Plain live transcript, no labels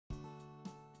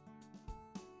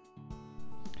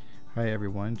Hi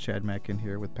everyone, Chad Mackin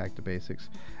here with Back to Basics,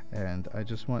 and I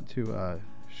just want to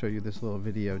show you this little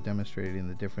video demonstrating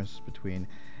the difference between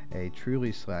a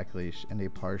truly slack leash and a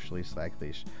partially slack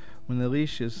leash. When the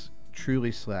leash is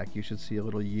truly slack, you should see a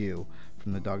little U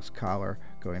from the dog's collar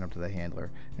going up to the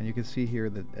handler, and you can see here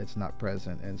that it's not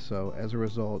present, and so as a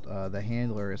result the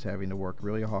handler is having to work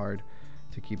really hard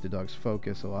to keep the dog's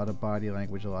focus, a lot of body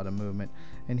language, a lot of movement,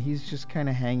 and he's just kind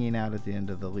of hanging out at the end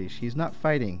of the leash. He's not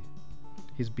fighting.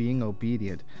 He's being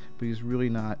obedient, but he's really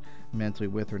not mentally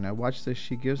with her. Now watch this.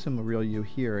 She gives him a real U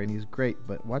here, and he's great,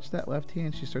 but watch that left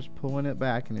hand. She starts pulling it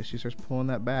back, and as she starts pulling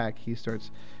that back, he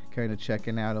starts kind of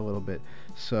checking out a little bit.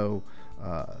 So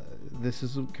this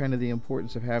is kind of the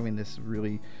importance of having this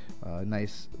really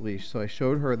nice leash. So I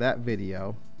showed her that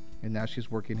video, and now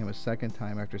she's working him a second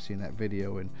time after seeing that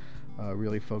video and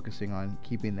really focusing on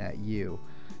keeping that U.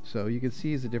 So you can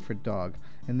see he's a different dog,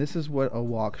 and this is what a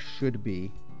walk should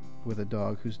be with a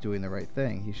dog who's doing the right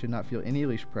thing. He should not feel any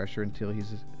leash pressure until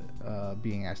he's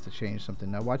being asked to change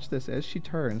something. Now watch this. As she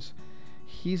turns,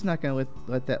 he's not going to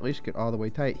let that leash get all the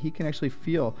way tight. He can actually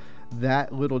feel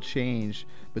that little change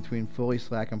between fully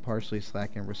slack and partially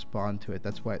slack and respond to it.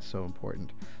 That's why it's so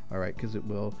important, all right, because it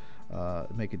will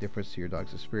make a difference to your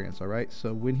dog's experience. All right,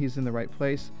 so when he's in the right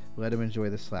place, let him enjoy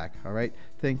the slack. All right,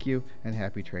 thank you and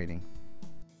happy training.